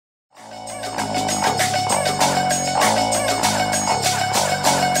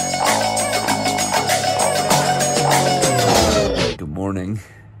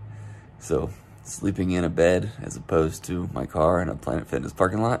So sleeping in a bed as opposed to my car in a Planet Fitness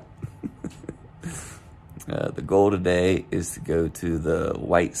parking lot. The goal today is to go to the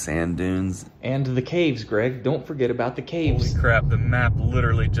white sand dunes. And the caves, Greg. Don't forget about the caves. Holy crap, the map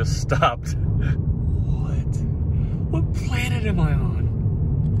literally just stopped. What? What planet am I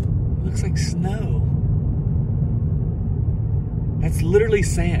on? It looks like snow. That's literally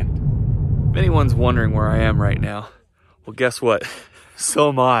sand. If anyone's wondering where I am right now, well, guess what? So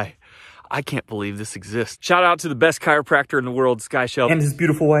am I. I can't believe this exists. Shout out to the best chiropractor in the world, Sky Shelf, and his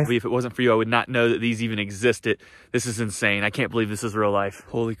beautiful wife. If it wasn't for you, I would not know that these even existed. This is insane. I can't believe this is real life.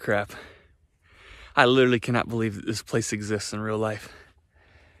 Holy crap. I literally cannot believe that this place exists in real life.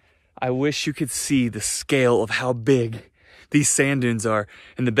 I wish you could see the scale of how big these sand dunes are.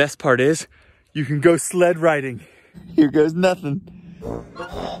 And the best part is, you can go sled riding. Here goes nothing.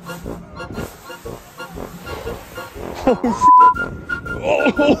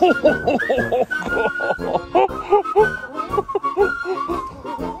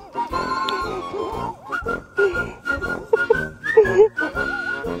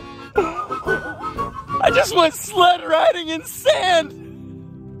 I just went sled riding in sand.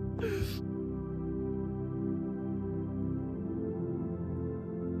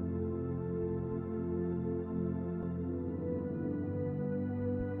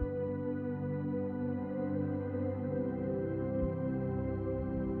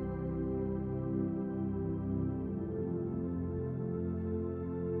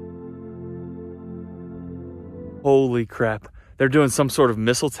 Holy crap. They're doing some sort of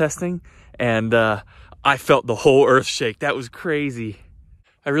missile testing, and I felt the whole earth shake. That was crazy.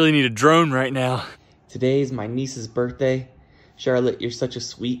 I really need a drone right now. Today's my niece's birthday. Charlotte, you're such a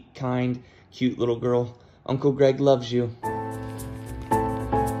sweet, kind, cute little girl. Uncle Greg loves you.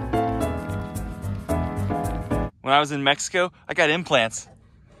 When I was in Mexico, I got implants.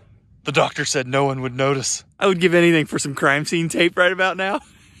 The doctor said no one would notice. I would give anything for some crime scene tape right about now.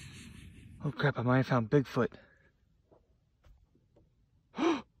 Oh crap, I might have found Bigfoot.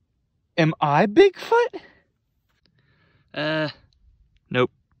 Am I Bigfoot?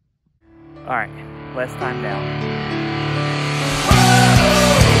 Nope. All right, last time down.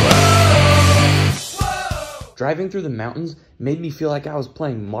 Driving through the mountains made me feel like I was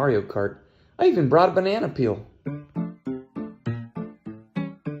playing Mario Kart. I even brought a banana peel.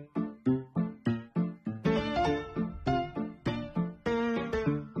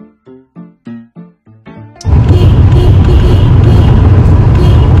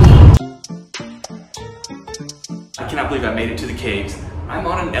 I cannot believe I made it to the caves. I'm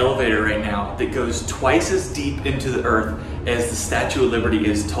on an elevator right now that goes twice as deep into the earth as the Statue of Liberty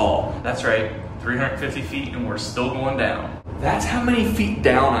is tall. That's right, 350 feet and we're still going down. That's how many feet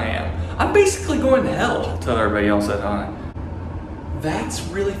down I am. I'm basically going to hell. Tell everybody else that hi. That's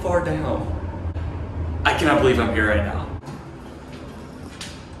really far down. I cannot believe I'm here right now.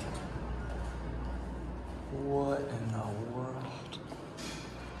 What in the world?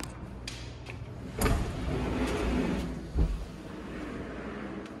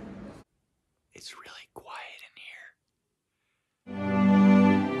 It's really quiet in here.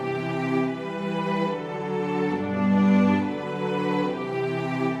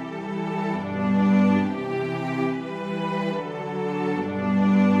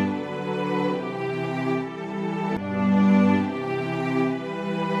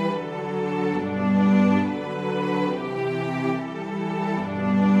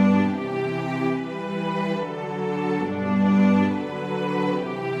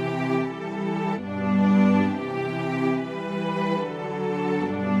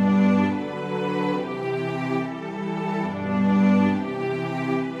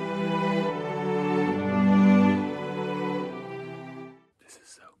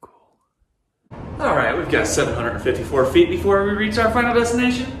 Alright, we've got 754 feet before we reach our final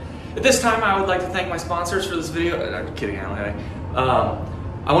destination. At this time, I would like to thank my sponsors for this video. I'm kidding, I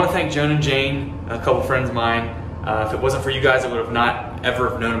want to thank Joan and Jane, a couple friends of mine. If it wasn't for you guys, I would have not ever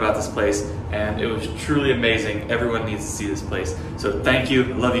have known about this place, and it was truly amazing. Everyone needs to see this place. So thank you,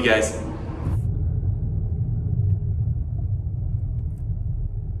 I love you guys.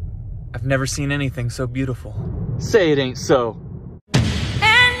 I've never seen anything so beautiful. Say it ain't so.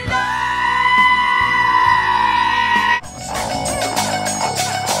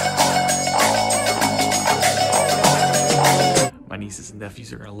 My nieces and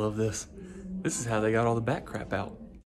nephews are gonna love this. This is how they got all the bat crap out.